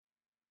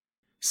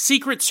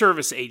Secret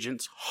Service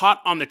agents, hot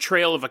on the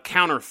trail of a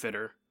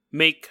counterfeiter,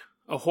 make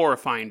a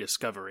horrifying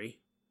discovery.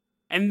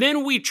 And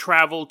then we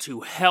travel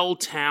to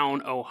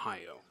Helltown,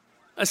 Ohio,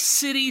 a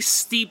city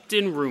steeped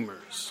in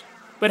rumors.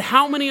 But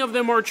how many of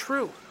them are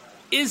true?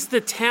 Is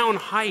the town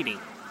hiding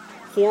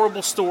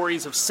horrible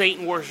stories of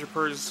Satan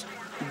worshippers,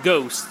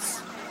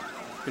 ghosts,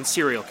 and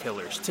serial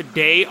killers?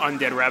 Today on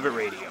Dead Rabbit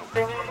Radio.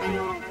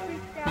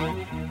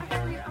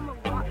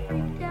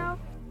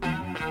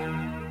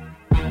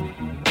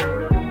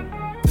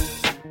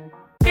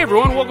 Hey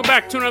everyone, welcome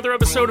back to another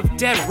episode of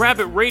Dead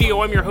Rabbit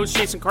Radio. I'm your host,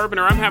 Jason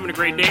Carpenter. I'm having a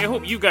great day. I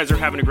hope you guys are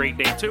having a great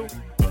day too.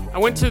 I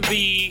went to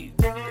the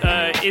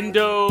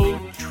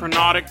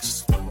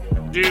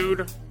endotronatics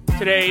dude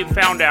today and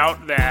found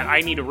out that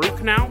I need a root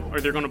canal or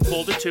they're going to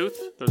pull the tooth.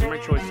 Those are my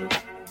choices.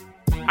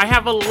 I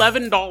have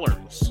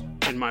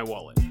 $11 in my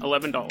wallet.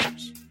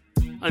 $11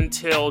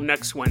 until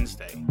next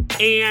Wednesday.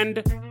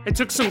 And I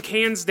took some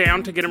cans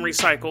down to get them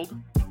recycled.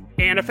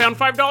 And I found a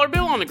 $5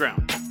 bill on the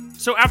ground.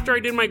 So after I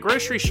did my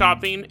grocery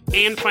shopping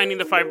and finding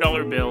the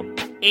 $5 bill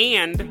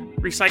and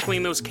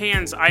recycling those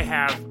cans, I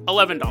have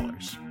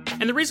 $11.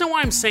 And the reason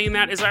why I'm saying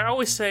that is I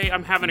always say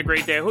I'm having a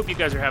great day. I hope you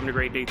guys are having a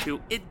great day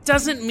too. It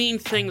doesn't mean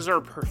things are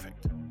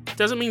perfect. It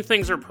doesn't mean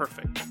things are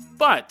perfect.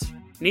 But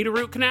need a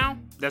root canal?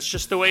 That's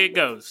just the way it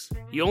goes.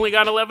 You only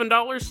got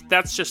 $11?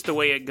 That's just the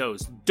way it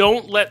goes.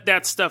 Don't let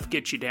that stuff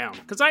get you down.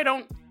 Because I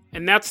don't.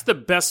 And that's the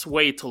best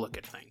way to look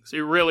at things. It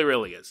really,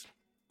 really is.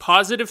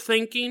 Positive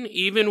thinking,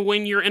 even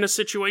when you're in a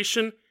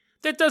situation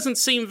that doesn't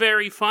seem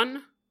very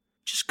fun,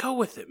 just go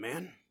with it,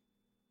 man.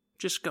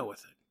 Just go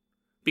with it.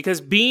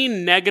 Because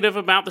being negative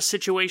about the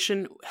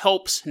situation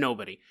helps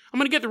nobody. I'm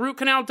going to get the root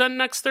canal done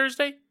next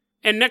Thursday,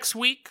 and next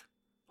week,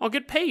 I'll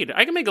get paid.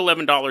 I can make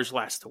 $11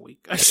 last a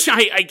week. I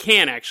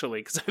can, actually,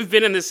 because I've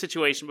been in this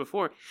situation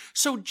before.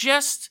 So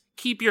just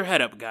keep your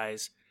head up,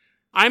 guys.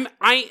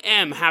 I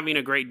am having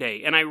a great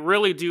day, and I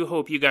really do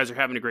hope you guys are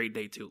having a great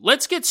day too.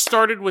 Let's get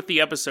started with the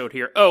episode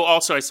here. Oh,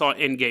 also, I saw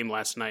Endgame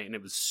last night, and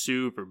it was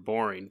super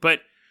boring.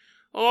 But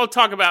I'll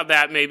talk about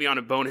that maybe on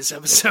a bonus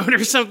episode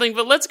or something.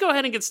 But let's go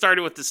ahead and get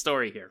started with the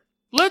story here.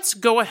 Let's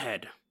go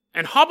ahead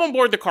and hop on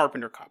board the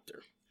Carpenter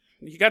Copter.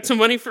 You got some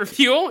money for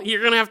fuel?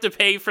 You're going to have to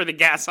pay for the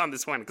gas on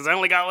this one, because I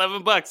only got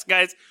 $11,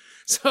 guys.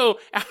 So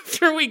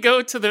after we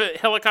go to the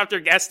helicopter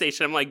gas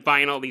station, I'm like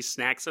buying all these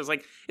snacks. I was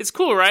like, it's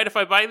cool, right? If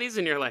I buy these,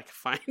 and you're like,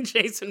 fine,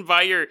 Jason,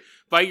 buy your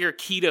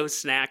keto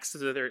snacks.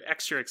 They're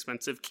extra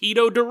expensive.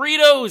 Keto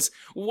Doritos.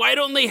 Why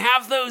don't they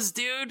have those,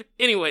 dude?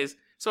 Anyways,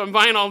 so I'm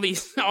buying all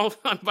these. I'm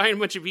buying a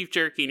bunch of beef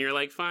jerky, and you're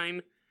like,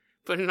 fine,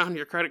 put it on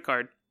your credit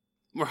card.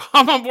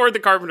 I'm on board the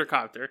Carpenter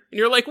Copter. And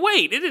you're like,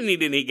 wait, it didn't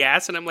need any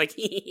gas. And I'm like,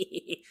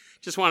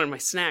 just wanted my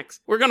snacks.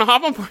 We're going to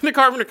hop on board the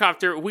Carpenter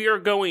Copter. We are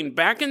going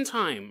back in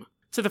time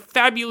to the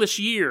fabulous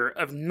year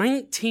of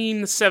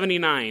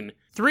 1979.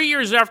 3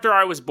 years after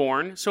I was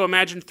born, so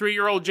imagine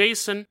 3-year-old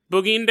Jason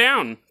boogieing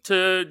down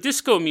to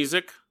disco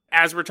music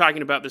as we're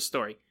talking about this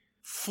story.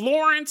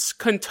 Florence,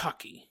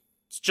 Kentucky.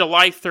 It's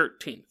July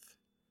 13th.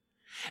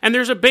 And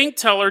there's a bank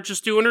teller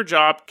just doing her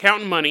job,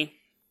 counting money,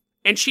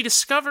 and she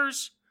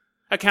discovers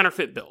a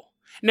counterfeit bill.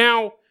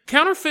 Now,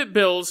 counterfeit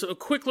bills, a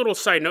quick little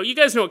side note, you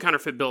guys know what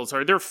counterfeit bills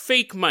are. They're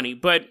fake money,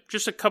 but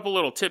just a couple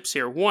little tips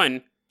here.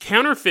 One,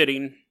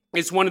 counterfeiting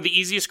is one of the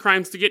easiest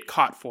crimes to get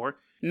caught for.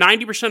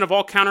 90% of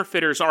all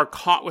counterfeiters are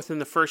caught within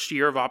the first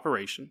year of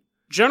operation.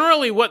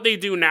 Generally, what they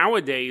do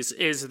nowadays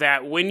is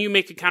that when you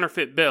make a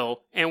counterfeit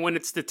bill, and when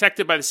it's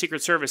detected by the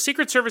Secret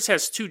Service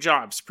has two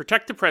jobs: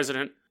 protect the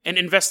president and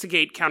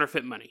investigate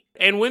counterfeit money.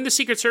 And when the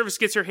Secret Service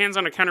gets their hands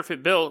on a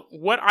counterfeit bill,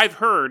 what I've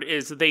heard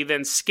is they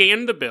then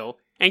scan the bill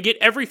and get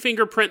every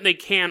fingerprint they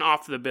can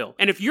off the bill.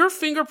 And if your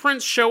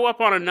fingerprints show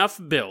up on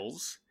enough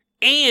bills,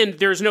 and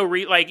there's no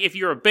if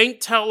you're a bank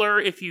teller,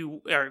 if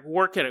you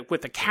work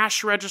with a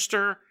cash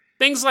register,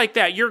 things like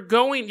that,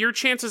 your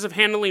chances of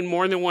handling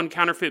more than one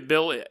counterfeit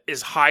bill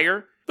is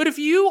higher. But if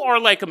you are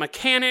like a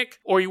mechanic,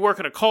 or you work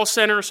at a call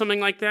center or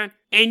something like that,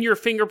 and your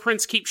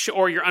fingerprints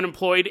or you're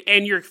unemployed,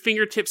 and your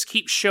fingertips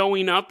keep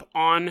showing up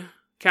on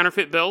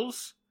counterfeit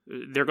bills,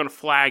 they're going to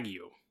flag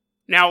you.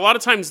 Now, a lot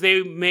of times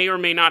they may or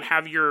may not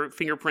have your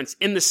fingerprints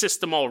in the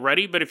system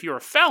already, but if you're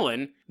a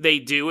felon, they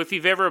do. If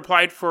you've ever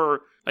applied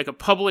for like a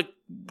public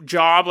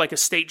job, like a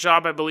state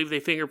job, I believe they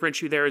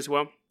fingerprint you there as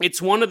well.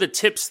 It's one of the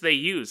tips they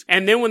use.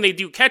 And then when they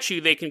do catch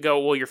you, they can go,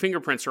 well, your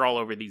fingerprints are all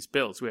over these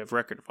bills. We have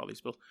record of all these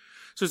bills.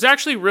 So it's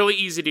actually really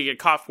easy to get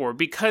caught for,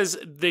 because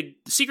the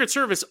Secret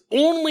Service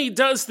only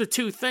does the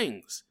two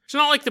things. It's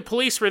not like the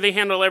police where they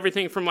handle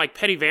everything from like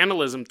petty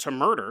vandalism to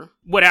murder.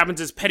 What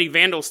happens is petty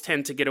vandals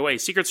tend to get away.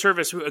 Secret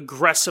Service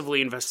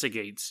aggressively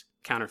investigates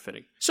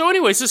counterfeiting. So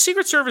anyways, the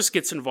Secret Service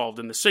gets involved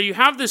in this. So you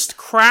have this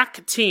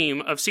crack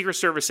team of Secret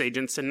Service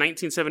agents in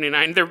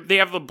 1979. They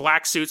have the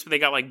black suits, but they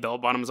got like bell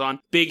bottoms on,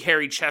 big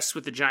hairy chests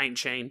with a giant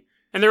chain.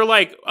 And they're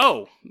like,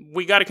 oh,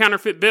 we got a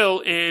counterfeit bill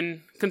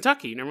in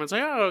Kentucky. And everyone's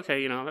like, oh,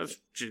 okay,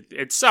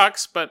 it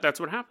sucks, but that's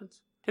what happens.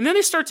 And then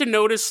they start to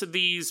notice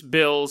these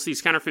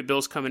counterfeit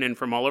bills coming in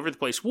from all over the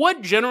place.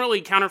 What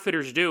generally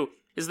counterfeiters do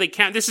is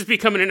this is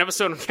becoming an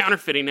episode of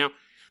counterfeiting now.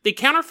 They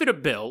counterfeit a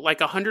bill,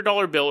 like a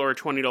 $100 bill or a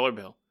 $20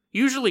 bill.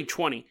 Usually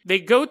 20. They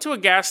go to a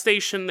gas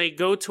station, they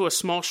go to a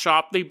small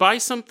shop, they buy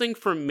something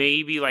for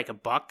maybe like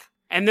 $1,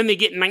 and then they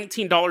get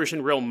 $19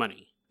 in real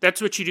money.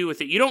 That's what you do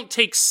with it. You don't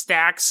take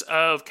stacks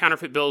of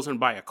counterfeit bills and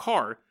buy a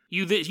car.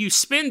 You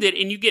spend it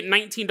and you get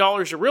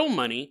 $19 of real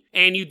money,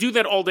 and you do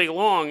that all day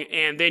long,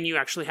 and then you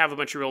actually have a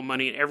bunch of real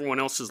money and everyone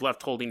else is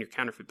left holding your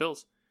counterfeit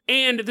bills.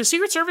 And the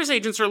Secret Service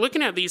agents are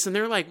looking at these and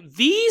they're like,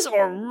 these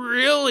are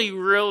really,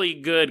 really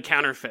good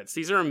counterfeits.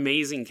 These are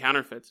amazing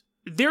counterfeits.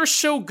 They're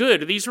so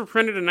good. These were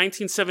printed in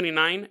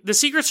 1979. The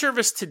Secret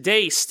Service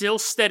today still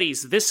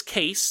studies this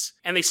case,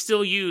 and they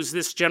still use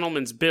this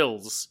gentleman's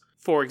bills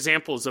for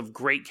examples of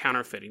great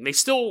counterfeiting.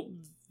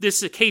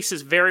 This case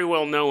is very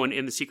well known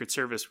in the Secret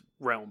Service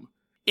realm.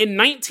 In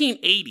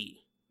 1980,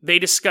 they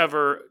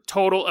discover a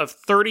total of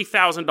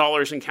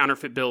 $30,000 in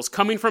counterfeit bills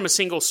coming from a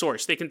single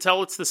source. They can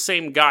tell it's the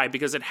same guy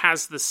because it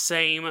has the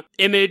same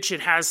image.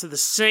 It has the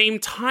same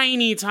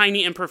tiny,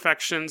 tiny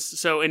imperfections.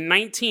 So in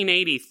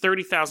 1980,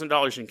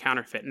 $30,000 in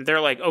counterfeit. And they're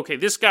like, okay,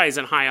 this guy's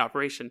in high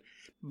operation.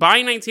 By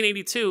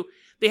 1982,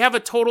 they have a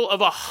total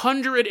of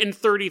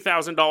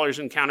 $130,000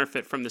 in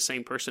counterfeit from the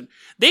same person.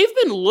 They've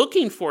been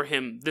looking for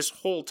him this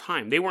whole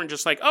time. They weren't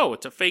just like, oh,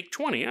 it's a fake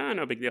 20.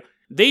 No big deal.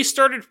 They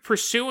started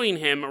pursuing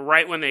him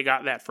right when they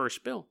got that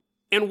first bill.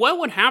 And what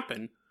would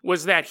happen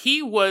was that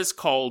he was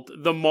called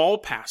the mall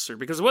passer,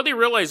 because what they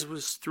realized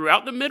was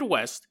throughout the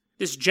Midwest,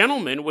 this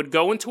gentleman would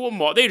go into a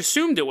mall. They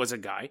assumed it was a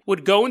guy,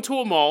 would go into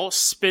a mall,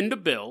 spend a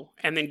bill,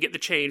 and then get the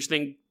change,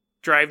 then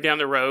drive down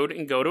the road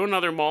and go to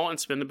another mall and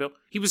spend the bill.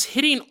 He was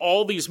hitting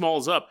all these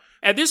malls up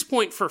at this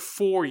point for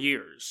 4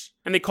 years.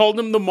 And they called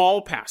him the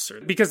mall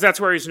passer because that's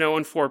where he's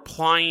known for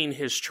plying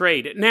his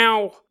trade.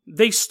 Now,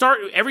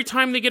 every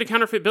time they get a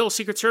counterfeit bill, a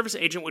Secret Service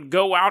agent would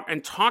go out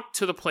and talk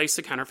to the place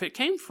the counterfeit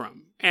came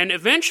from. And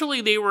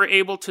eventually they were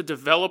able to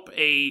develop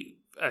a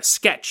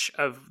sketch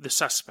of the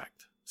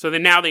suspect. So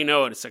then now they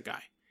know it's a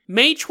guy.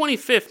 May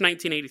 25th,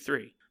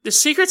 1983, the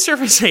Secret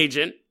Service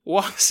agent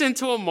walks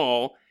into a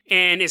mall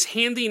and is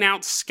handing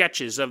out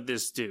sketches of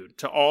this dude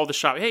to all the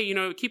shop. Hey,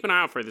 keep an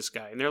eye out for this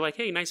guy. And they're like,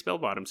 hey, nice bell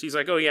bottoms. He's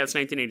like, oh yeah, it's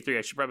 1983.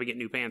 I should probably get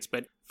new pants,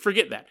 but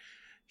forget that.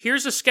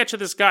 Here's a sketch of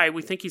this guy.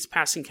 We think he's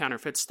passing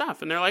counterfeit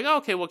stuff. And they're like, oh,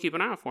 okay, we'll keep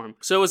an eye out for him.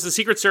 So as the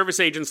Secret Service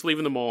agent's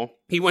leaving the mall,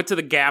 he went to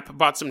the Gap,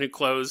 bought some new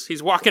clothes.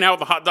 He's walking out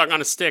with a hot dog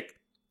on a stick.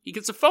 He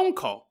gets a phone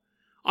call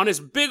on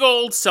his big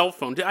old cell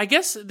phone. I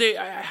guess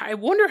I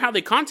wonder how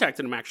they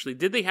contacted him, actually.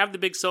 Did they have the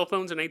big cell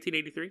phones in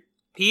 1983?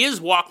 He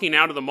is walking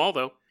out of the mall,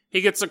 though.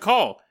 He gets a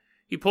call.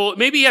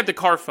 Maybe he had the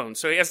car phone,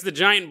 so he has the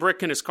giant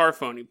brick in his car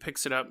phone. He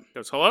picks it up,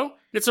 goes, hello? And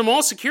it's a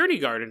mall security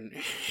guard,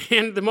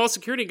 and the mall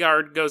security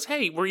guard goes,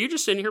 hey, were you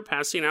just in here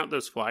passing out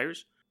those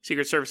flyers?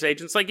 Secret Service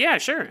agent's like, yeah,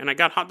 sure, and I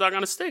got hot dog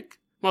on a stick.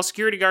 Mall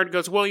security guard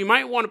goes, well, you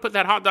might want to put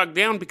that hot dog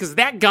down because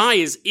that guy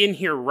is in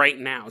here right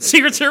now.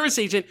 Secret Service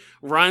agent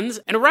runs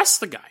and arrests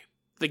the guy.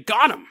 They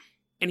got him,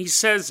 and he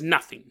says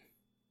nothing.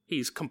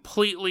 He's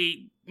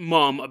completely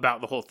mum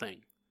about the whole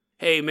thing.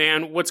 Hey,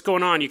 man, what's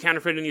going on? You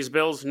counterfeiting these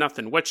bills?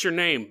 Nothing. What's your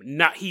name?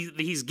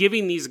 He's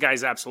giving these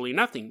guys absolutely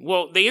nothing.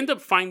 Well, they end up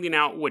finding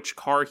out which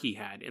car he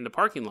had in the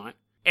parking lot,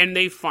 and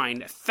they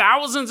find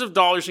thousands of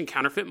dollars in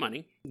counterfeit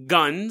money,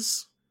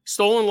 guns,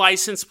 stolen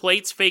license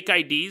plates, fake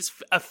IDs,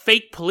 a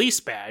fake police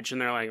badge, and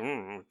they're like,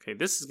 okay,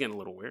 this is getting a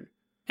little weird.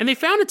 And they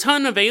found a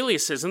ton of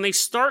aliases, and they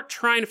start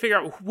trying to figure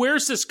out,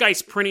 where's this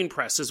guy's printing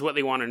press is what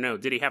they want to know.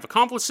 Did he have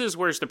accomplices?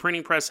 Where's the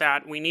printing press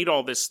at? We need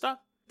all this stuff.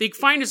 They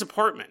find his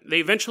apartment. They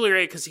eventually,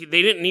 because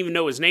they didn't even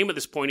know his name at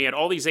this point, he had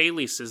all these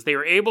aliases. They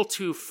were able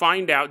to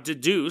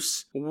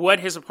deduce what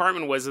his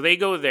apartment was. They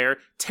go there,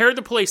 tear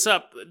the place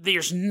up.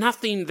 There's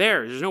nothing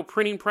there. There's no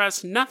printing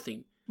press,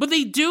 nothing. But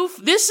they do,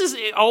 this is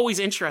always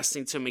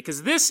interesting to me,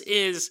 because this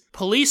is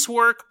police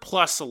work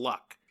plus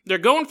luck. They're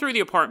going through the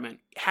apartment,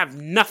 have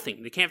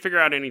nothing. They can't figure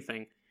out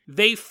anything.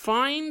 They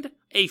find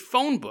a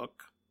phone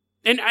book.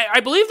 And I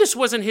believe this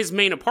wasn't his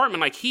main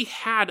apartment. Like, he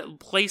had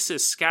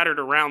places scattered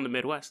around the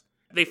Midwest.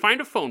 They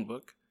find a phone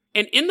book,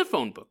 and in the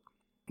phone book,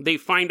 they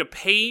find a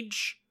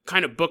page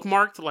kind of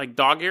bookmarked like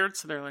dog-eared,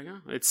 so they're like,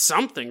 oh, it's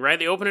something, right?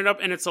 They open it up,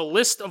 and it's a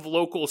list of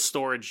local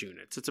storage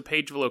units. It's a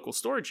page of local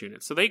storage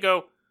units. So they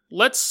go,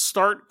 let's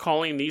start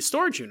calling these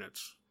storage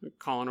units. They're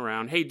calling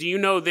around. Hey, do you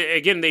know,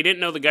 again, they didn't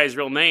know the guy's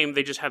real name.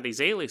 They just have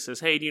these aliases.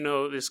 Hey, do you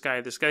know this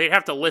guy? They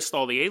have to list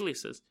all the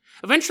aliases.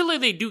 Eventually,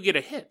 they do get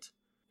a hit,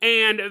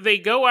 and they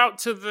go out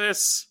to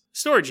this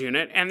storage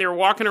unit, and they're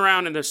walking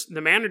around, and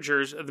the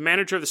manager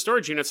of the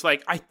storage unit's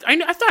like,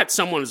 I thought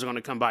someone was going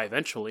to come by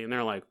eventually, and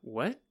they're like,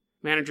 what?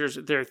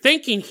 They're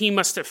thinking he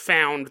must have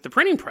found the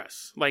printing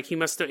press. Like, he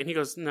must have, and he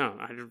goes, no,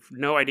 I have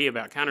no idea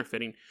about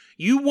counterfeiting.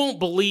 You won't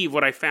believe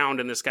what I found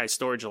in this guy's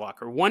storage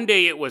locker. One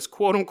day it was,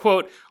 quote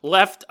unquote,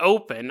 left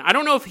open. I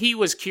don't know if he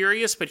was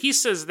curious, but he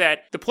says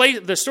that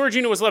the storage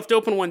unit was left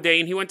open one day,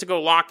 and he went to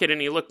go lock it, and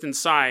he looked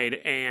inside,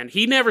 and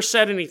he never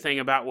said anything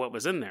about what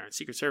was in there.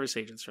 Secret Service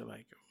agents are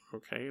like,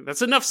 okay,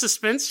 that's enough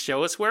suspense.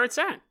 Show us where it's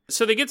at.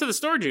 So they get to the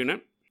storage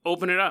unit,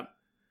 open it up.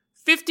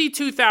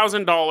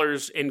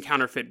 $52,000 in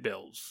counterfeit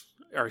bills.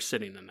 are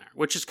sitting in there,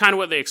 which is kind of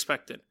what they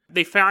expected.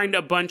 They found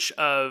a bunch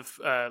of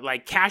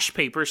like cash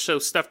papers, so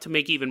stuff to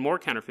make even more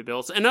counterfeit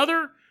bills, and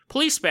other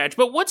police badge.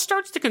 But what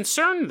starts to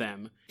concern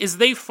them is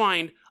they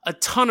find a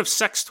ton of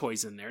sex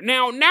toys in there.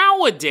 Now,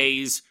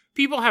 nowadays,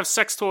 people have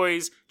sex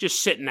toys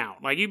just sitting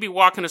out. Like, you'd be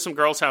walking to some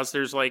girl's house,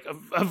 there's like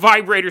a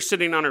vibrator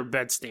sitting on her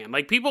bedstand.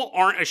 Like, people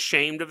aren't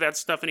ashamed of that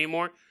stuff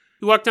anymore.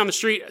 You walk down the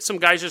street, some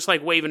guy's just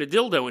like waving a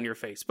dildo in your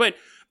face. But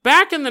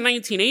back in the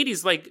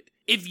 1980s, like,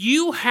 if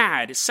you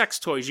had sex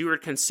toys, you were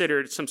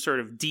considered some sort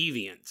of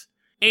deviant.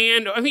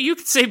 And, I mean, you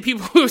could say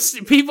people,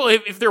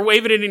 if they're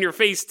waving it in your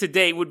face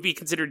today, would be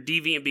considered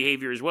deviant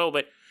behavior as well.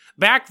 But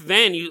back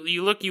then,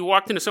 you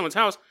walked into someone's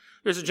house,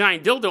 there's a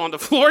giant dildo on the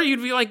floor,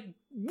 you'd be like,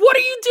 what are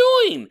you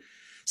doing?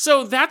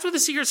 So that's what the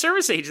Secret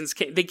Service agents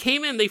came. They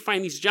came in, they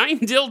find these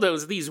giant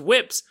dildos, these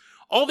whips,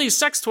 all these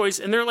sex toys,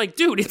 and they're like,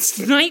 dude, it's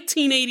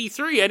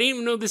 1983. I didn't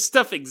even know this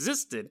stuff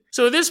existed.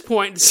 So at this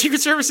point, the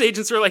Secret Service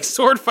agents are like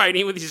sword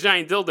fighting with these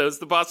giant dildos.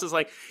 The boss is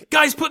like,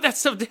 guys, put that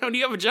stuff down.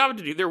 You have a job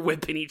to do. They're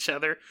whipping each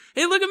other.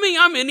 Hey, look at me.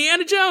 I'm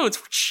Indiana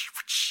Jones.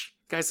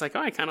 Guy's like,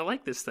 oh, I kind of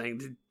like this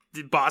thing.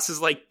 The boss is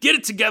like, get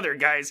it together,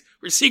 guys.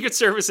 We're Secret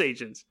Service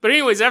agents. But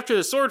anyways, after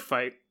the sword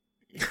fight,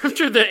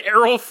 after the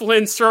Errol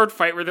Flynn sword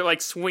fight where they're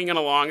like swinging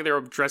along, they're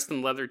dressed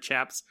in leather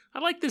chaps. I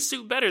like this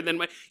suit better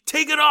than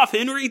take it off,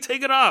 Henry,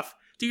 take it off.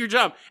 Do your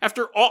job.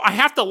 After all, I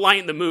have to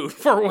lighten the mood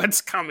for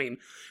what's coming.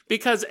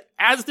 Because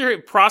as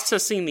they're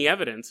processing the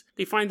evidence,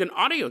 they find an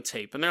audio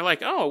tape and they're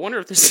like, oh, I wonder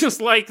if this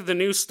is like the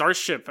new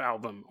Starship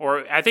album.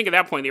 Or I think at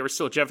that point they were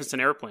still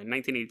Jefferson Airplane,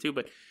 1982,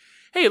 but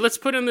hey, let's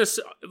put in this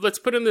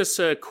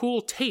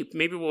cool tape.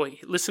 Maybe we'll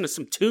listen to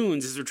some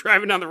tunes as we're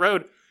driving down the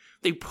road.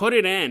 They put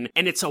it in,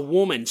 and it's a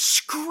woman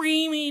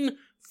screaming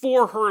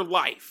for her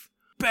life,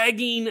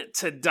 begging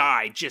to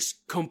die,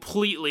 just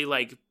completely,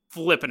 like,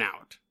 flipping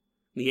out.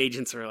 The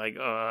agents are like,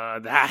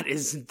 that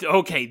is...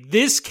 Okay,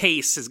 this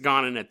case has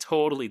gone in a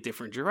totally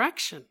different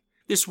direction.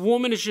 This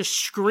woman is just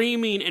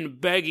screaming and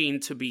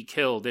begging to be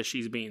killed as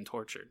she's being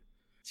tortured.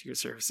 Secret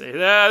Service say,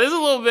 this is a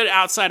little bit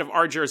outside of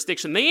our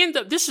jurisdiction.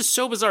 This is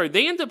so bizarre.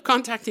 They end up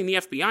contacting the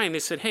FBI, and they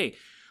said, hey,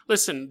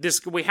 listen,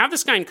 we have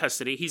this guy in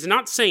custody. He's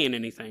not saying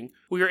anything.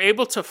 We were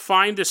able to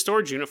find this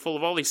storage unit full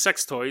of all these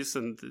sex toys,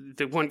 and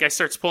the one guy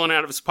starts pulling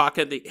out of his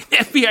pocket. The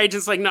FBI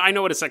agent's like, no, I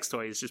know what a sex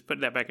toy is. Just put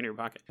that back in your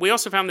pocket. We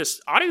also found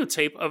this audio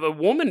tape of a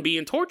woman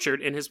being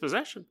tortured in his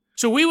possession.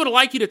 So we would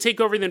like you to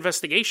take over the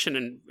investigation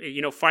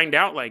and, find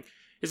out, like,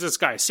 is this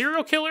guy a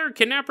serial killer,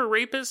 kidnapper,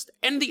 rapist?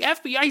 And the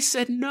FBI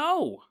said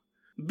no.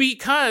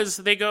 Because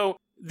they go,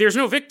 there's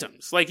no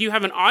victims. Like, you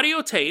have an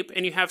audio tape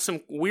and you have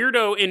some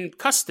weirdo in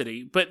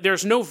custody, but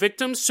there's no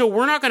victims, so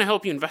we're not going to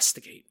help you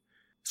investigate.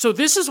 So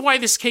this is why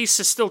this case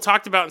is still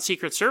talked about in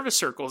Secret Service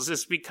circles,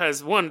 is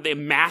because, one,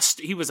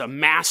 he was a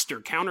master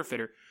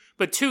counterfeiter,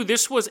 but two,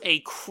 this was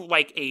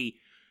a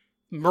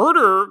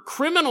murder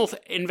criminal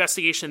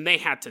investigation they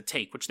had to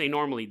take, which they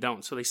normally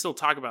don't, so they still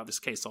talk about this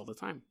case all the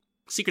time.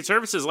 Secret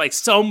Service is like,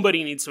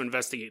 somebody needs to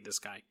investigate this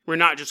guy. We're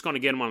not just going to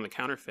get him on the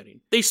counterfeiting.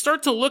 They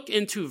start to look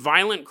into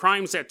violent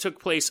crimes that took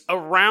place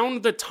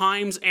around the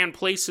times and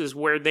places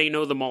where they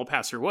know the mall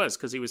passer was,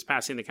 because he was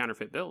passing the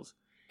counterfeit bills.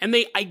 And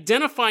they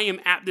identify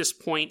him at this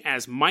point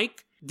as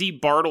Mike D.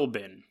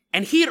 Bartleben.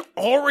 And he had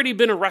already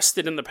been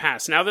arrested in the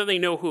past. Now that they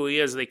know who he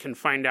is, they can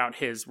find out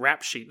his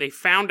rap sheet. They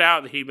found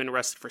out that he'd been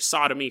arrested for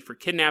sodomy, for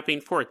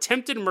kidnapping, for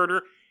attempted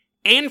murder,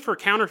 and for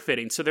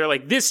counterfeiting. So they're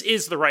like, this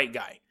is the right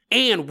guy.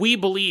 And we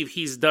believe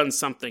he's done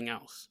something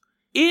else.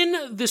 In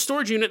the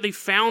storage unit, they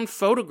found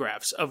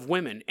photographs of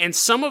women, and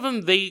some of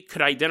them they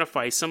could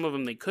identify, some of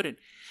them they couldn't.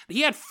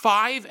 He had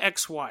 5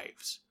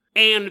 ex-wives,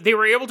 and they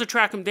were able to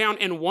track him down,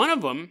 and one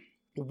of them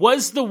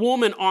was the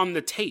woman on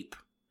the tape.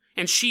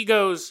 And she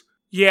goes,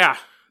 yeah,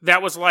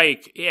 that was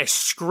like a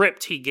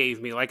script he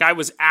gave me, like I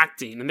was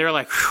acting. And they're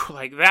like,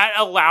 like that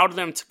allowed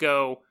them to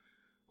go,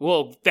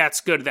 well,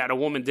 that's good that a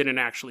woman didn't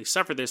actually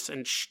suffer this.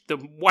 And the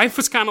wife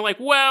was kind of like,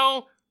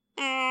 well...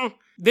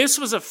 this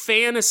was a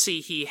fantasy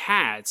he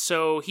had,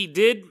 so he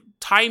did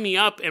tie me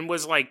up and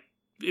was like,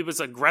 it was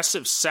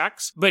aggressive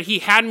sex, but he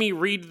had me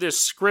read this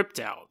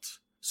script out.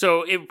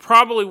 So it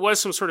probably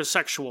was some sort of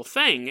sexual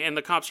thing, and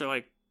the cops are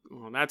like,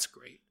 oh, that's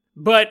great.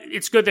 But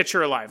it's good that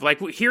you're alive. Like,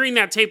 hearing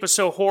that tape is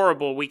so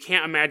horrible, we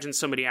can't imagine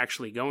somebody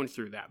actually going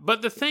through that.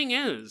 But the thing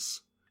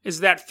is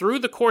that through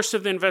the course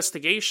of the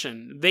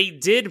investigation, they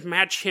did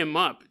match him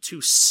up to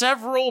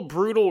several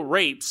brutal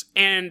rapes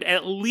and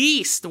at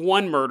least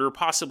one murder,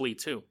 possibly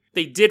 2.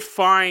 They did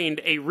find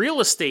a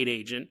real estate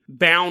agent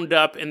bound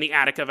up in the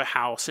attic of a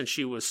house, and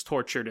she was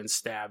tortured and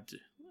stabbed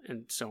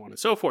and so on and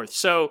so forth.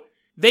 So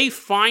they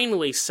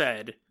finally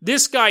said,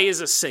 this guy is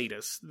a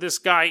sadist. This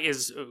guy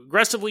is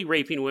aggressively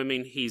raping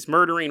women. He's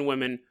murdering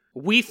women.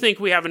 We think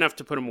we have enough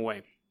to put him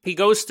away. He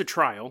goes to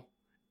trial,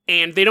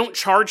 and they don't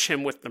charge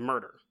him with the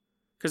murder.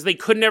 Because they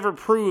could never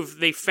prove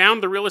they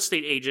found the real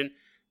estate agent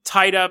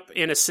tied up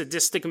in a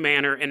sadistic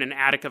manner in an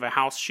attic of a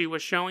house she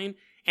was showing,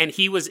 and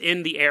he was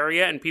in the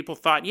area, and people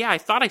thought, yeah, I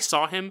thought I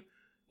saw him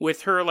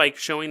with her, like,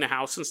 showing the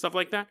house and stuff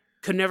like that.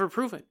 Could never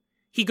prove it.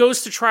 He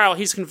goes to trial.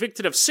 He's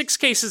convicted of 6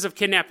 cases of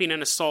kidnapping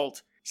and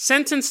assault,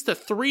 sentenced to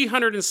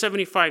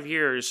 375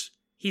 years.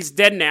 He's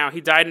dead now. He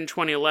died in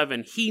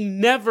 2011. He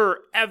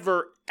never,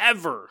 ever,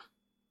 ever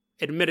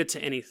admitted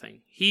to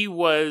anything. He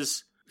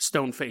was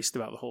stone-faced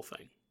about the whole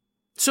thing.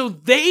 So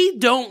they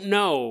don't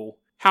know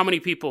how many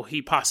people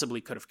he possibly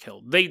could have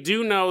killed. They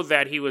do know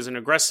that he was an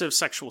aggressive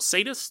sexual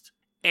sadist,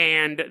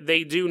 and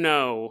they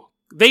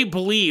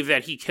believe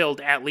that he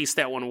killed at least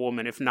that one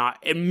woman, if not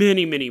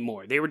many, many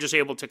more. They were just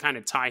able to kind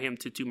of tie him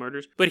to 2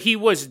 murders. But he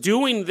was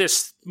doing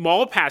this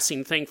mall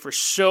passing thing for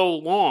so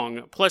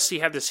long, plus he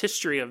had this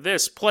history of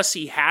this, plus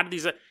he had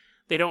these...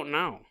 They don't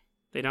know.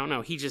 They don't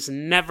know. He just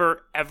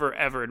never, ever,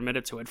 ever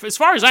admitted to it. As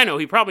far as I know,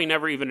 he probably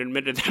never even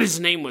admitted that his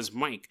name was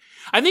Mike.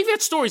 I think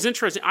that story's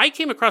interesting. I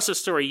came across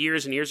this story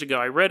years and years ago.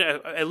 I read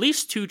at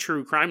least 2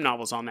 true crime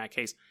novels on that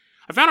case.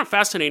 I found it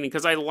fascinating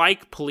because I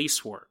like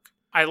police work.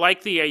 I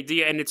like the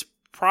idea, and it's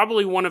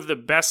probably one of the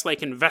best,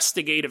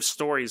 investigative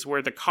stories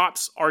where the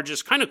cops are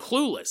just kind of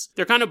clueless.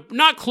 They're kind of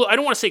not I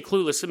don't want to say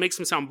clueless. It makes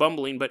them sound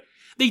bumbling, but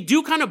they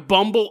do kind of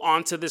bumble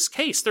onto this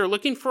case. They're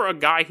looking for a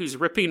guy who's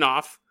ripping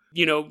off,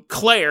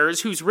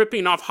 Claire's, who's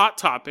ripping off Hot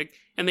Topic,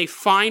 and they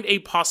find a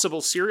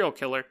possible serial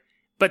killer.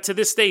 But to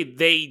this day,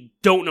 they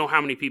don't know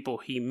how many people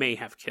he may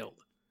have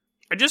killed.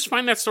 I just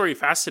find that story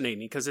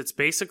fascinating because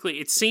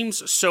it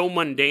seems so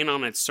mundane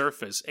on its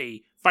surface,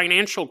 a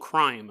financial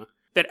crime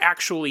that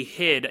actually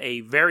hid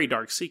a very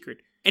dark secret.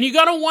 And you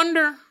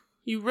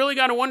really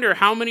gotta wonder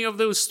how many of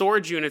those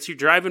storage units, you're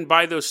driving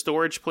by those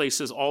storage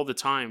places all the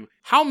time,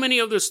 how many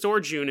of those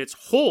storage units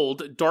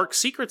hold dark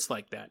secrets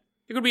like that?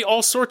 There could be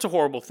all sorts of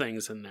horrible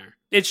things in there.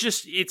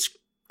 It's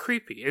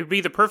creepy. It would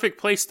be the perfect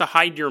place to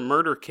hide your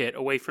murder kit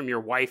away from your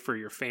wife or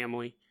your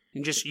family.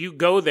 And you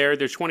go there,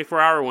 there's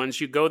 24-hour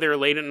ones, you go there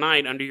late at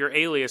night under your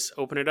alias,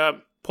 open it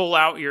up, pull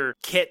out your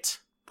kit,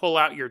 pull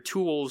out your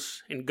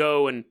tools, and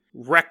go and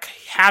wreak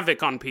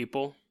havoc on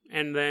people,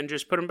 and then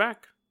just put them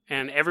back.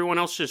 And everyone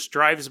else just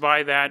drives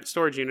by that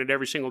storage unit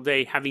every single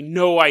day, having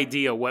no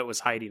idea what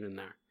was hiding in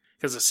there.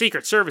 Because the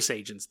Secret Service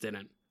agents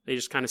didn't. They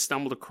just kind of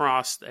stumbled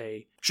across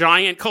a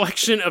giant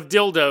collection of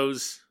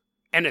dildos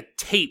and a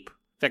tape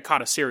that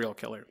caught a serial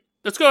killer.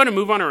 Let's go ahead and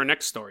move on to our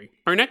next story.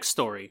 Our next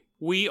story,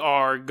 we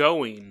are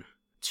going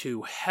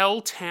to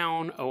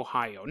Helltown,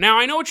 Ohio. Now,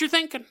 I know what you're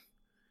thinking.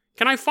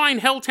 Can I find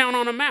Helltown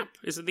on a map?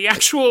 Is it the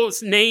actual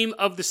name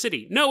of the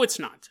city? No, it's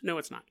not.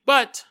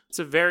 But it's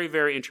a very,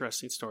 very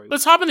interesting story.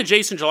 Let's hop into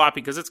Jason Jalopy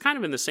because it's kind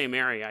of in the same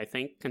area, I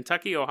think.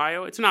 Kentucky,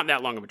 Ohio. It's not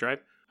that long of a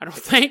drive, I don't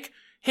think.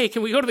 Hey,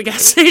 can we go to the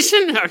gas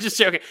station? No, I'm just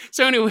joking.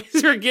 So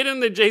anyways, we're getting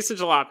the Jason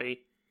Jalopy.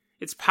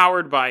 It's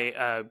powered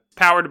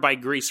by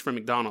grease from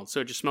McDonald's,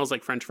 so it just smells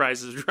like French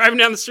fries as we're driving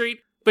down the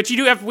street. But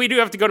we do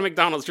have to go to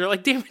McDonald's. You're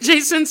like, damn it,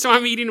 Jason. So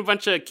I'm eating a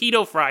bunch of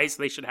keto fries.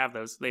 They should have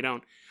those. They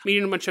don't. I'm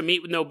eating a bunch of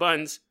meat with no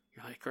buns.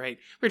 You're like, great.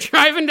 We're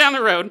driving down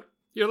the road.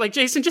 You're like,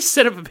 Jason, just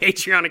set up a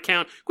Patreon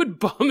account. Quit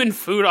bumming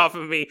food off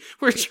of me.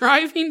 We're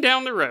driving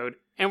down the road,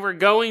 and we're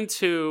going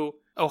to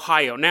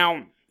Ohio.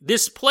 Now,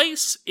 this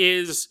place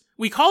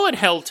we call it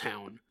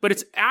Helltown, but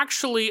it's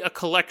actually a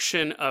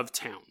collection of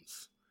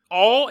towns,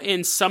 all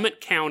in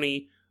Summit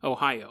County,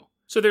 Ohio.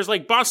 So there's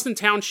Boston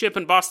Township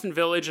and Boston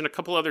Village and a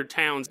couple other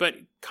towns, but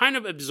kind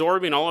of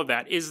absorbing all of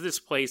that is this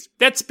place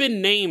that's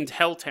been named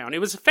Helltown. It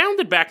was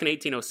founded back in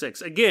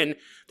 1806. Again,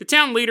 the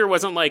town leader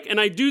wasn't and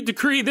I do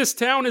decree this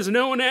town is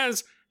known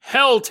as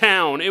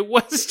Helltown. It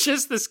was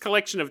just this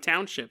collection of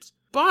townships.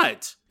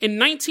 But in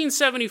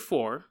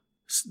 1974,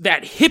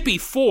 that hippie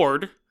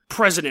Ford,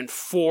 President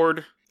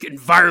Ford,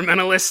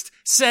 environmentalist,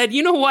 said,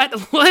 you know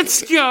what,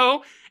 let's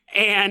go.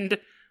 And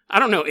I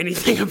don't know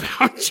anything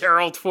about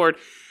Gerald Ford,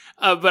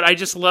 but I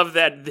just love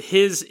that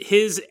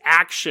his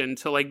action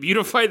to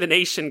beautify the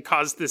nation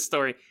caused this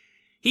story.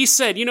 He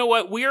said, you know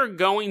what, we are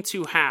going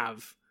to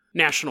have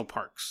national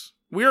parks.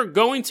 We are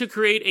going to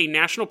create a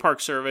national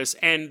park service,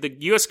 and the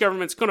U.S.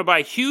 government's going to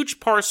buy huge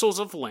parcels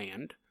of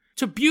land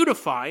to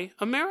beautify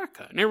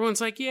America. And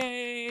everyone's like,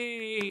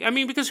 yay. I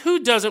mean, because who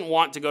doesn't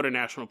want to go to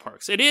national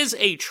parks? It is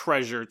a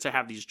treasure to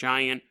have these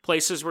giant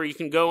places where you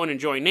can go and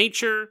enjoy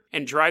nature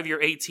and drive your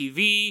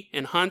ATV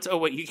and hunt. Oh,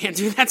 wait, you can't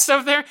do that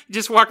stuff there?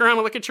 Just walk around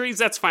and look at trees?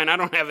 That's fine. I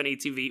don't have an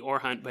ATV or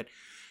hunt, but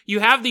you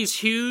have these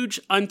huge,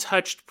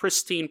 untouched,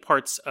 pristine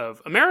parts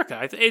of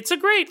America. It's a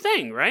great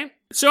thing, right?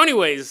 So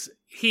anyways,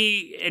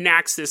 he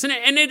enacts this, and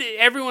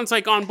everyone's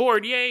on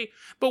board, yay.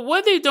 But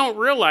what they don't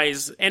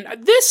realize, and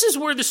this is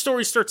where the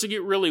story starts to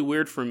get really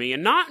weird for me,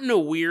 and not in a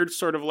weird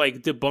sort of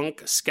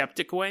debunk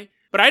skeptic way,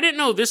 but I didn't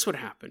know this would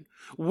happen.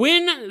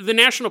 When the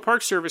National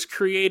Park Service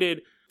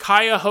created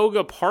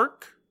Cuyahoga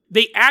Park,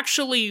 they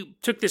actually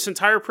took this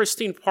entire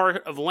pristine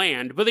part of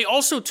land, but they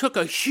also took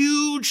a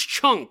huge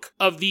chunk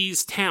of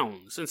these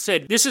towns and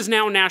said, this is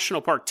now national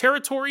park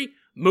territory,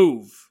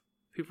 move.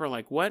 People are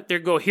like, what? There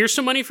you go, here's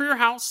some money for your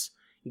house.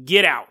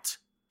 Get out.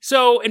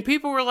 So, and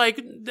people were like,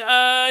 no,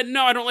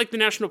 I don't like the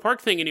national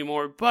park thing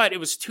anymore, but it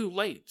was too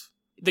late.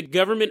 The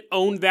government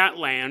owned that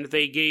land.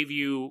 They gave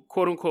you,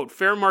 quote unquote,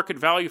 fair market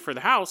value for the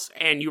house,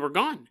 and you were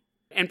gone.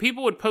 And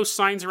people would post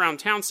signs around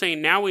town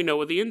saying, now we know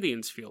what the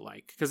Indians feel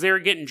like, because they were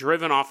getting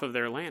driven off of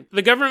their land.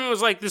 The government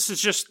was like, this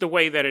is just the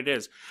way that it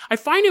is. I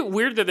find it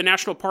weird that the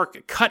national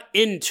park cut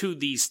into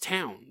these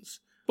towns.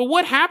 But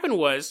what happened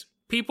was,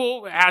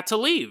 people had to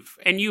leave.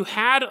 And you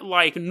had,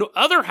 like,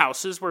 other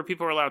houses where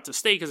people were allowed to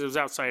stay because it was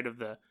outside of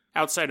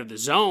the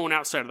zone,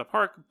 outside of the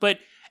park. But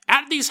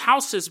at these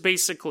houses,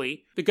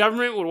 basically, the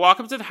government would walk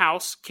up to the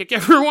house, kick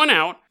everyone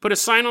out, put a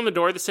sign on the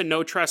door that said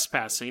no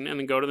trespassing, and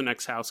then go to the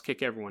next house,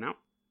 kick everyone out.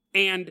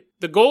 And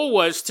the goal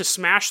was to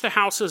smash the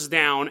houses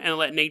down and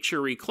let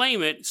nature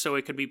reclaim it so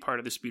it could be part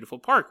of this beautiful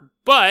park.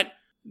 But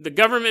the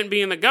government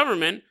being the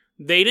government,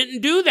 they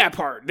didn't do that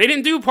part. They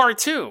didn't do part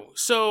two.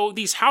 So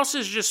these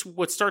houses just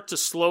would start to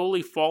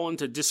slowly fall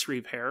into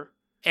disrepair.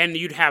 And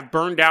you'd have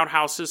burned out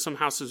houses. Some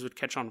houses would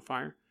catch on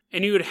fire.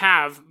 And you would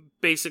have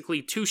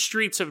basically 2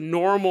 streets of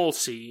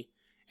normalcy.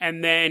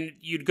 And then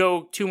you'd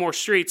go 2 more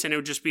streets and it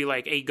would just be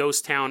like a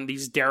ghost town,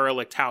 these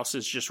derelict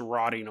houses just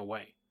rotting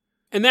away.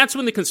 And that's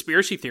when the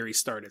conspiracy theories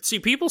started. See,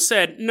 people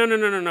said,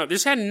 no,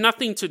 this had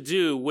nothing to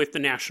do with the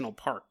national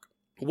park.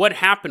 What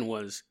happened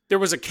was, there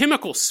was a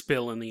chemical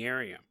spill in the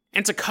area.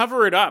 And to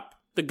cover it up,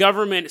 the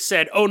government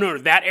said, oh no,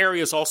 that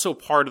area is also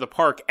part of the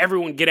park.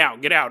 Everyone get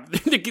out, get out.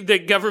 The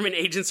government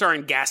agents are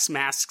in gas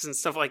masks and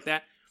stuff like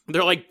that.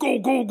 They're like, go,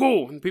 go,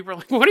 go. And people are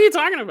like, what are you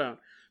talking about?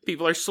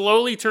 People are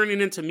slowly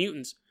turning into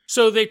mutants.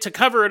 So to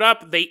cover it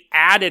up, they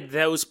added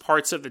those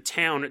parts of the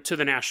town to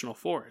the national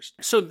forest.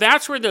 So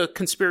that's where the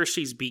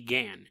conspiracies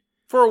began.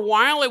 For a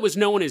while, it was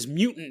known as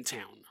Mutant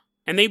Town.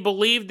 And they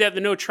believed that the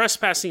no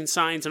trespassing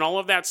signs and all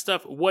of that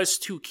stuff was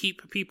to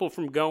keep people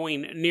from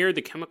going near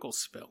the chemical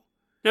spill.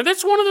 Now,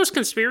 that's one of those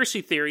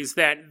conspiracy theories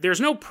that there's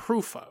no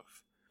proof of.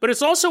 But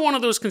it's also one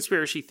of those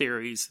conspiracy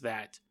theories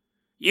that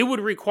it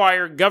would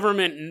require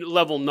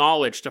government-level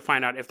knowledge to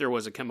find out if there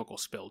was a chemical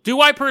spill.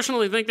 Do I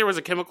personally think there was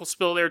a chemical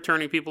spill there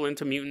turning people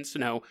into mutants?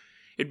 No.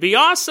 It'd be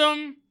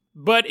awesome,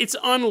 but it's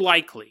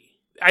unlikely.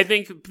 I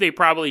think they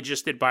probably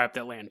just did buy up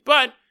that land.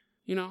 But,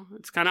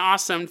 it's kind of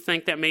awesome to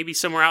think that maybe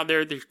somewhere out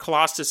there, the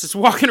Colossus is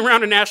walking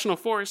around a national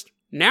forest.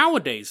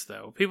 Nowadays,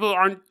 though, people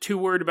aren't too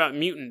worried about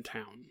Mutant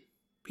Town.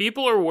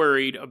 People are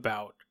worried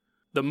about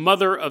the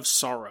Mother of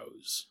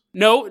Sorrows.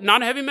 No,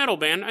 not a heavy metal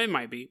band. It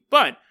might be,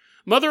 but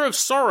Mother of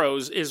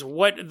Sorrows is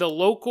what the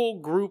local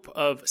group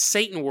of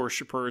Satan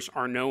worshippers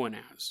are known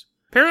as.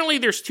 Apparently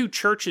there's 2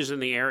 churches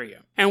in the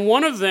area, and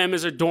one of them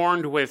is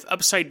adorned with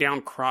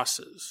upside-down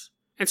crosses.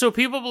 And so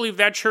people believe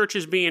that church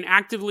is being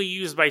actively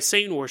used by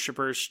Satan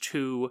worshippers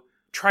to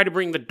try to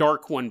bring the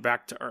Dark One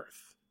back to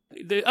Earth.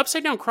 The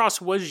upside-down cross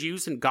was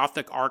used in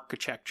Gothic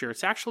architecture.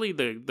 It's actually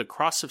the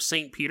cross of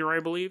St. Peter,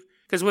 I believe.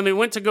 Because when they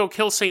went to go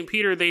kill St.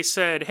 Peter, they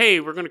said, hey,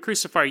 we're going to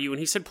crucify you. And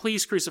he said,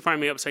 please crucify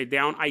me upside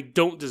down. I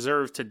don't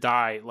deserve to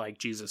die like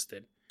Jesus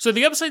did. So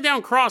the upside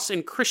down cross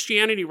in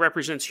Christianity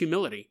represents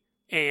humility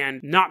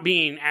and not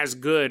being as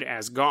good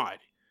as God.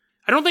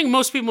 I don't think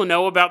most people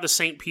know about the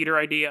St. Peter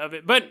idea of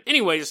it. But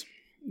anyways,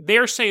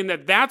 they're saying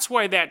that that's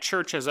why that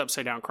church has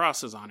upside down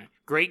crosses on it.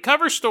 Great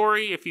cover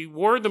story if you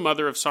were the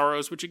Mother of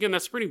Sorrows, which again,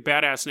 that's a pretty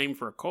badass name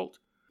for a cult.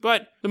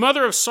 But the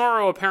Mother of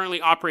Sorrow apparently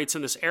operates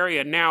in this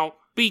area. Now,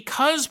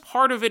 because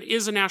part of it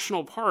is a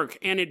national park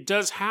and it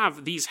does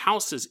have these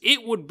houses,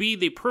 it would be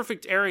the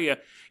perfect area.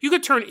 You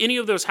could turn any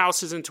of those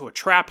houses into a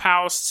trap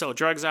house, sell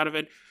drugs out of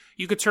it.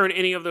 You could turn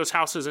any of those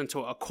houses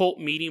into occult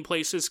meeting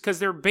places because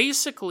they're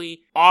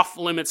basically off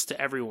limits to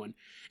everyone.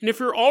 And if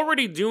you're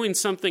already doing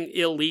something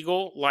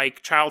illegal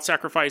like child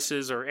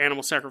sacrifices or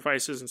animal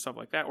sacrifices and stuff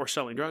like that, or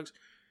selling drugs,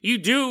 you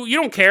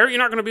don't care. You're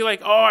not going to be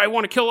like, oh, I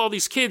want to kill all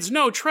these kids.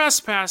 No,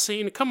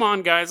 trespassing. Come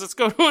on, guys, let's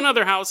go to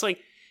another house. Like,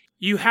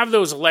 you have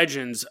those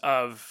legends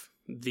of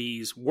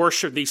these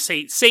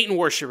Satan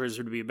worshippers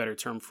would be a better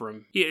term for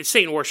them. Yeah,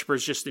 Satan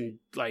worshippers just in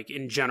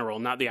general,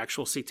 not the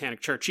actual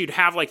satanic church. You'd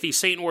have like these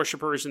Satan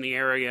worshippers in the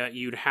area.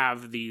 You'd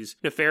have these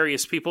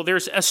nefarious people.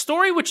 There's a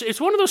story which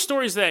it's one of those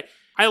stories that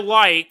I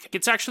like.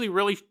 It's actually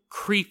really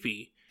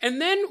creepy.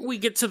 And then we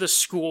get to the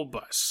school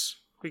bus.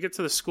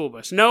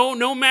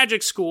 No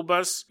magic school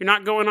bus. You're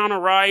not going on a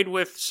ride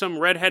with some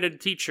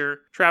redheaded teacher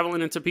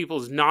traveling into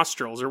people's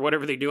nostrils or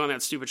whatever they do on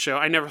that stupid show.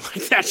 I never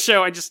liked that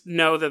show. I just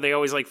know that they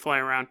always like fly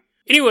around.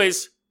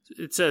 Anyways,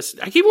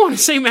 I keep wanting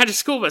to say magic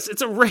school bus.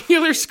 It's a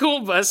regular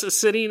school bus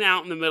sitting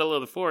out in the middle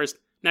of the forest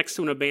next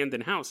to an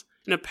abandoned house.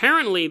 And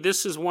apparently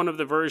this is one of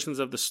the versions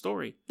of the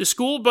story. The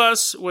school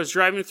bus was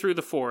driving through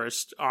the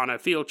forest on a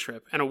field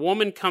trip, and a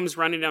woman comes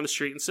running down the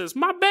street and says,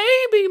 my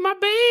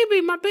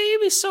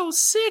baby's so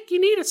sick, you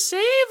need to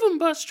save him,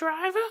 bus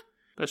driver.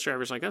 Bus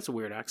driver's like, that's a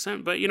weird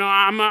accent, but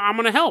I'm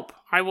going to help.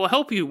 I will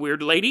help you,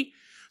 weird lady.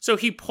 So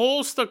he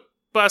pulls the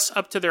bus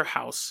up to their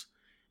house.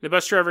 The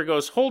bus driver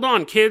goes, hold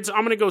on, kids,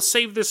 I'm going to go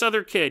save this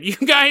other kid. You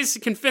guys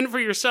can fend for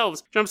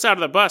yourselves. Jumps out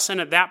of the bus, and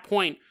at that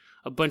point,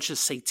 a bunch of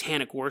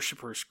satanic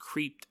worshipers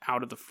creeped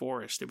out of the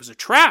forest. It was a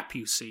trap,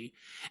 you see.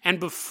 And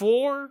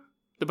before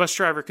the bus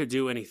driver could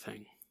do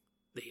anything,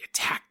 they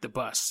attacked the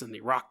bus and they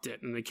rocked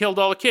it and they killed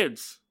all the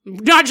kids.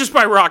 Not just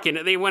by rocking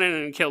it, they went in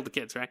and killed the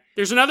kids, right?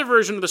 There's another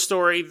version of the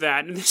story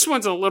that, and this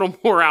one's a little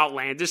more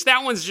outlandish.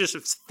 That one's just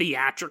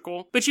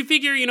theatrical. But you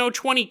figure,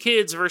 20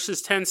 kids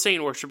versus 10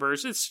 saint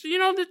worshippers. It's,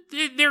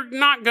 they're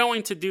not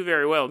going to do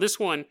very well. This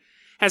one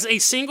has a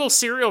single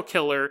serial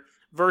killer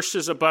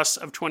versus a bus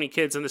of 20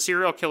 kids, and the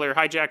serial killer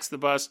hijacks the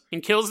bus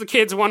and kills the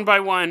kids one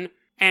by one.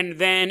 And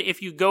then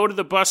if you go to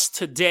the bus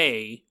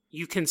today,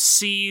 you can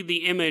see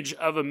the image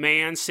of a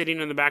man sitting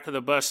in the back of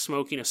the bus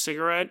smoking a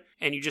cigarette,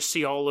 and you just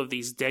see all of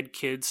these dead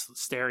kids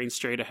staring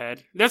straight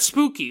ahead. That's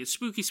spooky. It's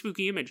spooky,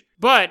 spooky image.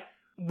 But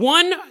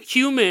one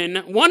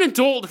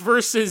adult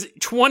versus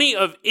 20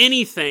 of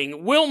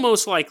anything will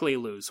most likely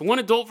lose. One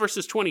adult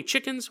versus 20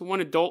 chickens,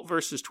 one adult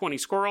versus 20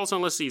 squirrels,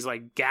 unless he's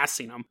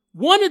gassing them.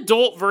 One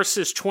adult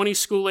versus 20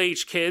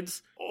 school-age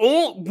kids.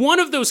 One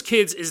of those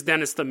kids is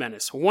Dennis the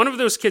Menace. One of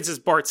those kids is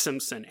Bart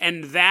Simpson.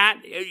 And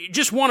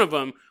just one of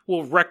them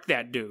will wreck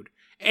that dude.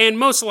 And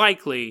most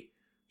likely,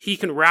 he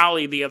can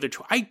rally the other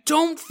 20. I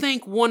don't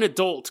think one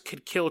adult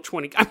could kill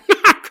 20.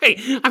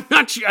 I'm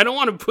not sure. I don't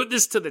want to put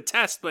this to the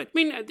test, but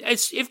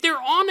if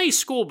they're on a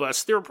school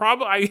bus, they're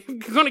probably, I'm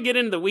going to get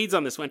into the weeds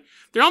on this one.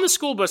 If they're on the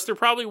school bus, they're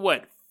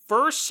probably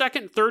first,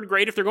 second, third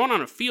grade. If they're going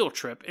on a field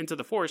trip into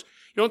the forest,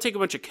 you don't take a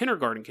bunch of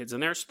kindergarten kids in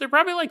there. So they're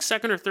probably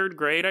second or third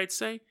grade, I'd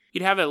say.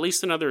 You'd have at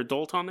least another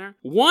adult on there.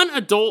 One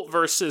adult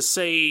versus,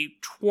 say,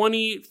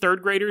 20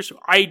 third graders,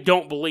 I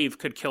don't believe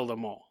could kill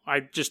them all. I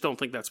just don't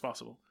think that's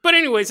possible. But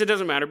anyways, it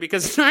doesn't matter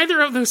because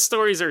neither of those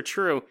stories are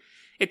true.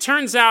 It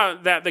turns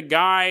out that the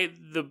guy,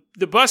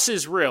 the bus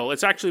is real.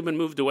 It's actually been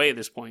moved away at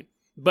this point.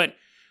 But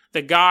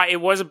the guy, it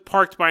was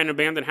parked by an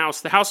abandoned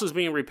house. The house was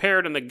being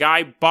repaired, and the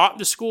guy bought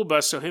the school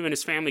bus so him and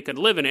his family could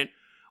live in it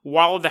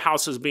while the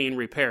house was being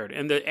repaired.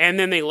 And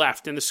then they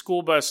left, and the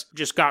school bus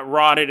just got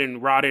rotted,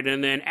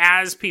 and then,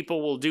 as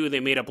people will do,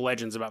 they made up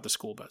legends about the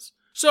school bus.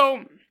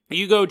 So,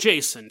 you go,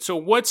 Jason, so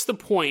what's the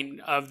point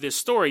of this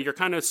story? You're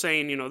kind of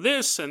saying,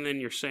 this, and then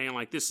you're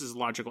saying, this is a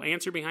logical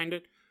answer behind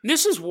it.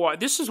 This is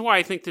why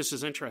I think this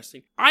is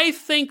interesting. I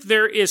think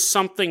there is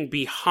something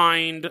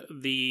behind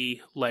the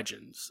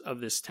legends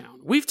of this town.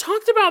 We've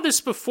talked about this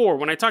before.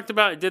 When I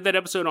did that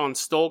episode on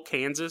Stoll,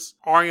 Kansas,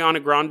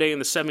 Ariana Grande and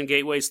the 7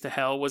 Gateways to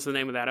Hell was the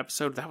name of that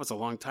episode. That was a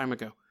long time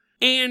ago.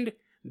 And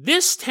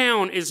this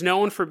town is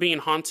known for being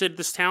haunted.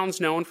 This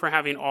town's known for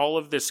having all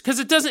of this, because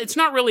it's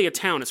not really a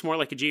town. It's more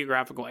like a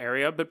geographical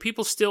area, but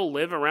people still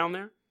live around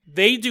there.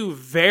 They do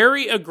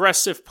very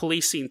aggressive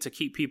policing to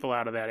keep people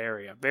out of that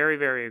area. Very,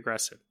 very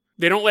aggressive.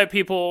 They don't let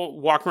people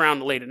walk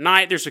around late at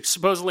night. There's a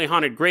supposedly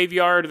haunted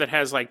graveyard that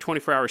has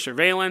 24-hour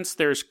surveillance.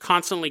 There's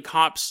constantly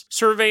cops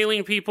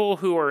surveilling people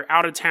who are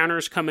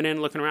out-of-towners coming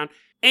in, looking around.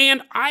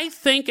 And I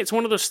think it's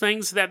one of those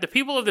things that the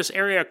people of this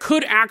area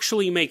could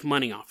actually make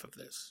money off of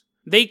this.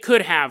 They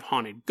could have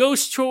haunted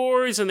ghost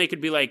tours, and they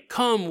could be like,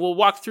 come, we'll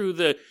walk through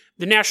the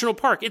national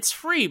park. It's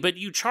free, but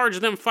you charge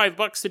them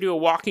 $5 to do a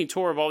walking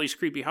tour of all these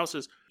creepy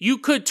houses. You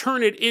could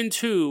turn it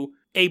into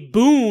a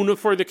boon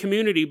for the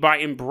community by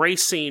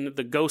embracing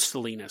the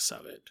ghostliness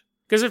of it.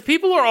 Because if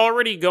people are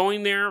already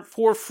going there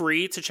for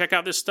free to check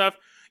out this stuff,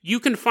 you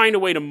can find a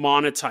way to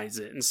monetize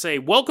it and say,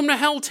 welcome to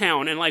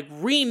Helltown,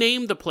 and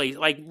rename the place,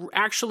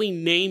 actually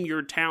name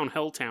your town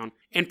Helltown,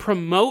 and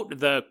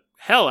promote the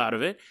hell out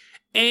of it,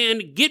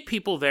 and get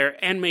people there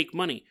and make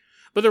money.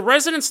 But the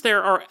residents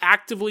there are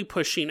actively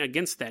pushing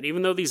against that.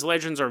 Even though these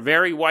legends are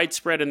very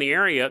widespread in the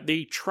area,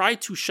 they try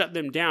to shut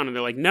them down. And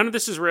they're like, none of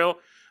this is real.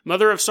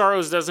 Mother of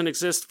Sorrows doesn't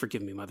exist.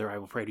 Forgive me, Mother, I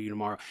will pray to you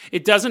tomorrow.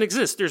 It doesn't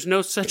exist. There's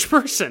no such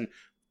person.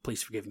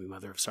 Please forgive me,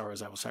 Mother of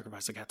Sorrows, I will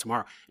sacrifice a cat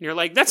tomorrow. And you're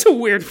like, that's a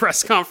weird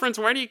press conference.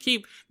 Why do you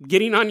keep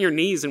getting on your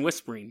knees and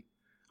whispering?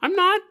 I'm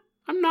not.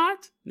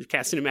 They're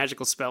casting a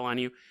magical spell on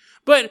you.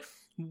 But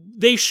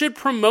they should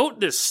promote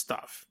this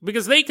stuff,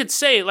 because they could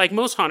say, like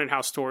most haunted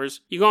house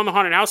tours, you go on the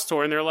haunted house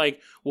tour and they're like,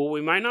 well,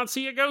 we might not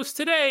see a ghost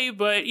today,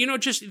 but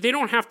they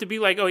don't have to be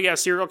like, oh yeah,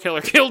 serial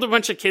killer killed a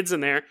bunch of kids in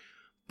there.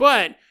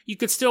 But you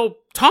could still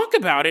talk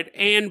about it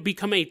and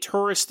become a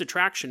tourist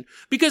attraction,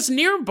 because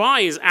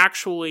nearby is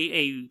actually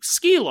a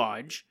ski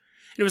lodge.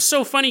 And it was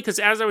so funny because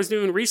as I was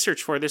doing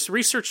research for this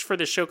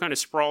show kind of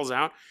sprawls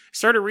out. I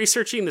started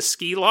researching the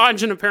ski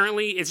lodge, and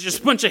apparently it's just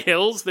a bunch of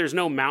hills. There's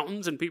no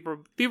mountains, and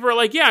people are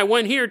like, yeah, I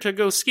went here to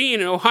go skiing,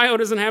 and Ohio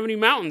doesn't have any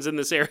mountains in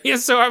this area.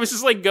 So I was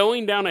just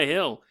going down a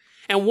hill.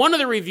 And one of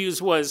the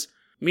reviews was,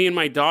 me and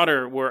my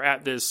daughter were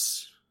at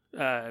this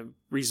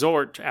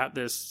resort at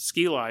this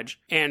ski lodge,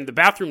 and the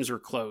bathrooms were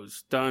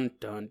closed. Dun,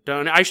 dun,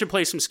 dun. I should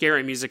play some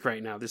scary music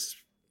right now. This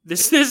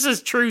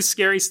is true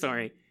scary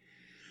story.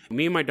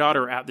 Me and my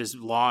daughter were at this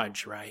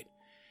lodge, right?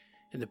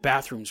 And the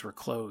bathrooms were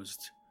closed.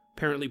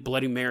 Apparently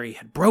Bloody Mary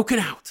had broken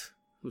out.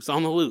 It was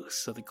on the loose,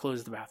 so they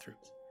closed the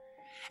bathrooms.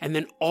 And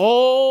then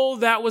all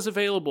that was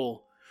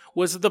available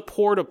was the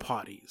porta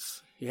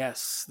potties.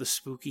 Yes, the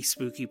spooky,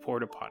 spooky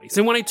porta potties.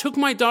 And when I took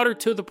my daughter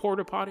to the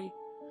porta potty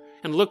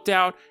and looked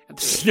out at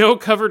the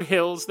snow-covered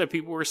hills that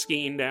people were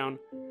skiing down,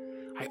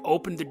 I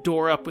opened the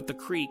door up with the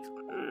creak.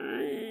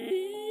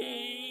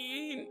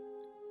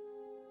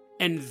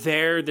 And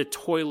there the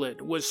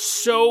toilet was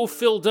so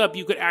filled up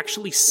you could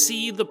actually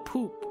see the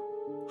poop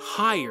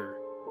higher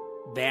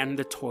than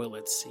the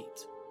toilet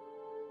seat.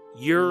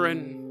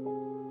 Urine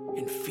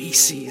and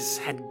feces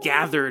had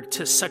gathered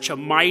to such a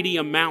mighty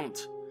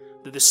amount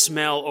that the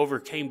smell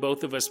overcame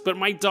both of us. But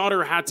my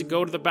daughter had to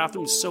go to the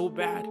bathroom so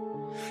bad.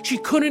 She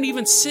couldn't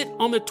even sit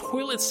on the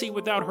toilet seat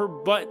without her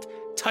butt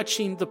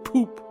touching the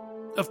poop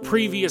of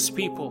previous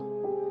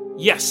people.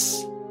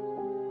 Yes,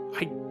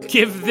 I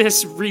give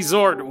this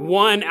resort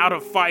 1 out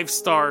of 5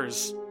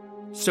 stars.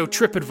 So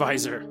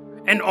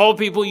TripAdvisor, and all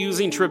people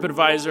using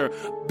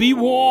TripAdvisor, be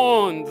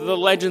warned, the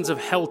legends of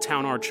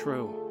Helltown are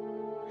true.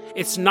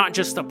 It's not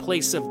just a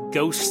place of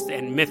ghosts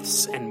and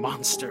myths and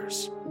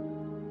monsters,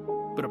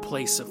 but a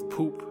place of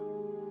poop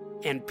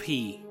and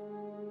pee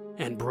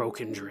and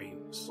broken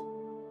dreams.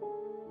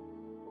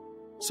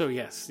 So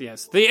yes,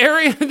 the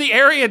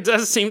area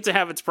does seem to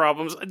have its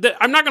problems.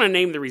 I'm not going to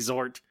name the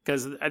resort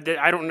because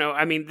I don't know.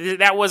 I mean,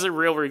 that was a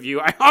real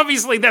review.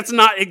 Obviously, that's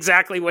not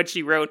exactly what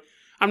she wrote.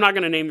 I'm not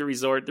going to name the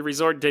resort. The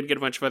resort did get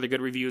a bunch of other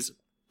good reviews.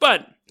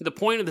 But the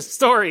point of the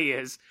story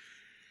is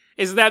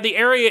that the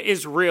area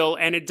is real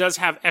and it does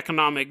have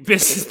economic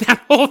business.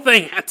 That whole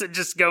thing had to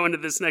just go into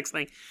this next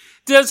thing.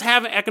 Does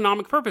have an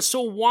economic purpose.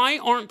 So why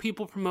aren't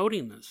people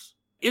promoting this?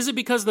 Is it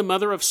because the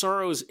Mother of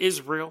Sorrows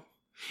is real?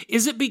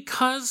 Is it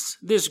because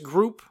this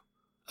group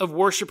of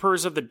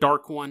worshipers of the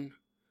Dark One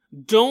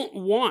don't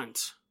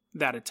want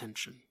that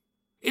attention?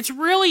 It's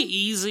really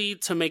easy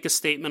to make a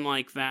statement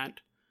like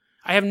that.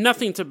 I have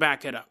nothing to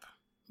back it up.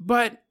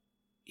 But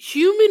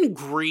human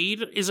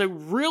greed is a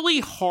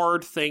really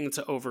hard thing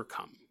to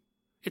overcome.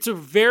 It's a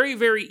very,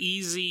 very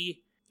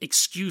easy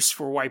excuse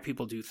for why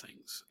people do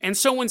things. And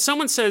so when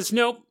someone says,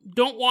 nope,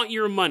 don't want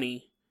your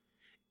money,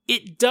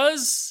 it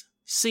does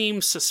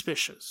seem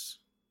suspicious.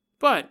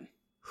 But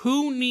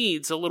who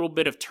needs a little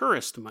bit of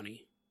tourist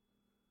money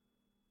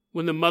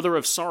when the Mother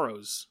of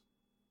Sorrows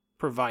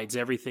provides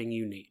everything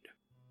you need?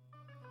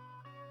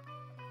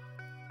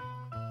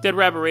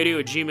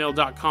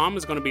 DeadRabbitRadio@gmail.com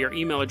is going to be our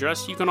email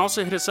address. You can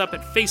also hit us up at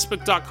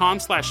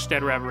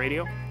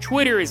Facebook.com/DeadRabbitRadio.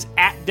 Twitter is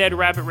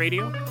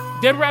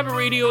 @DeadRabbitRadio. Dead Rabbit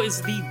Radio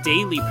is the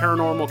daily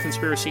paranormal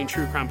conspiracy and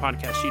true crime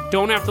podcast. You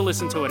don't have to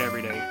listen to it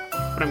every day,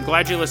 but I'm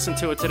glad you listened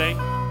to it today.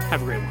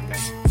 Have a great one,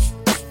 guys.